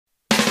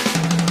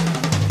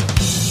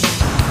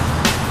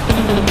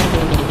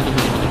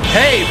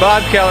Hey,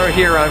 Bob Keller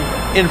here.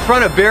 I'm in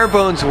front of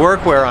Barebones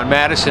Workwear on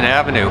Madison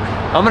Avenue.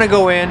 I'm gonna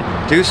go in,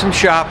 do some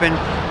shopping,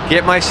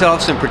 get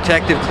myself some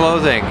protective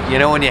clothing. You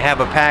know, when you have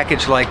a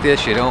package like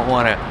this, you don't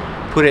want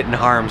to put it in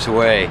harm's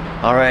way.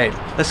 All right,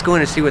 let's go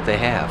in and see what they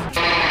have.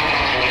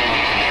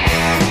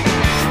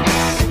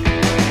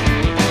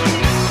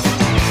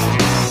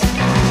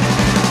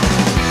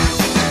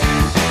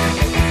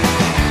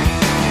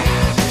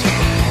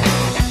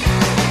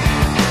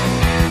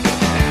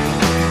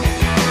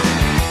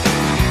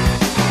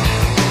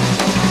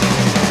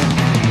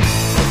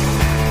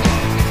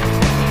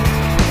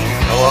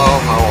 Hello,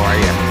 how are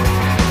you?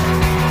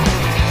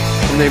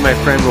 Someday my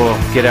friend will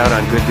get out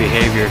on good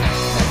behavior.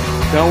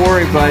 Don't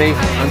worry, buddy.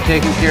 I'm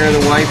taking care of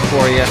the wife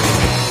for you.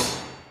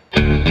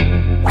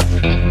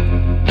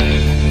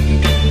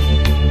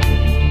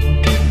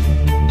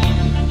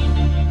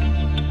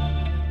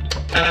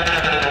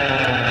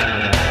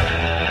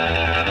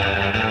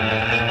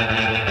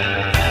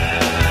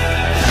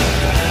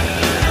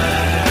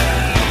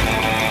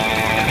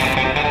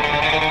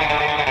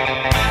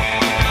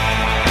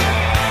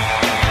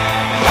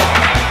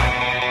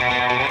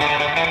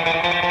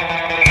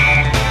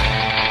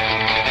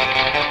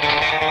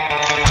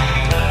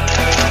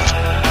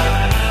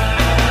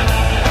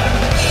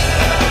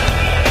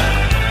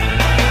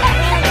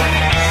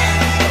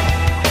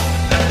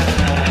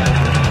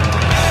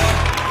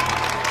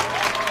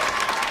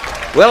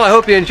 Well, I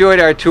hope you enjoyed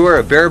our tour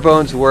of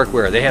Barebones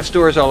Workwear. They have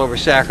stores all over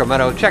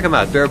Sacramento. Check them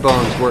out,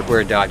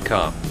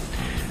 barebonesworkwear.com.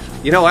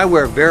 You know, I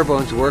wear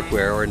Barebones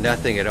Workwear or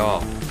nothing at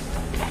all.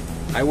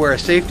 I wear a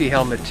safety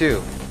helmet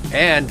too,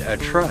 and a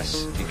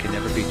truss. You can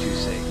never be too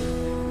safe.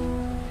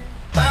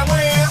 I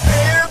wear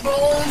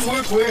Barebones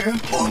Workwear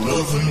or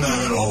nothing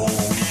at all.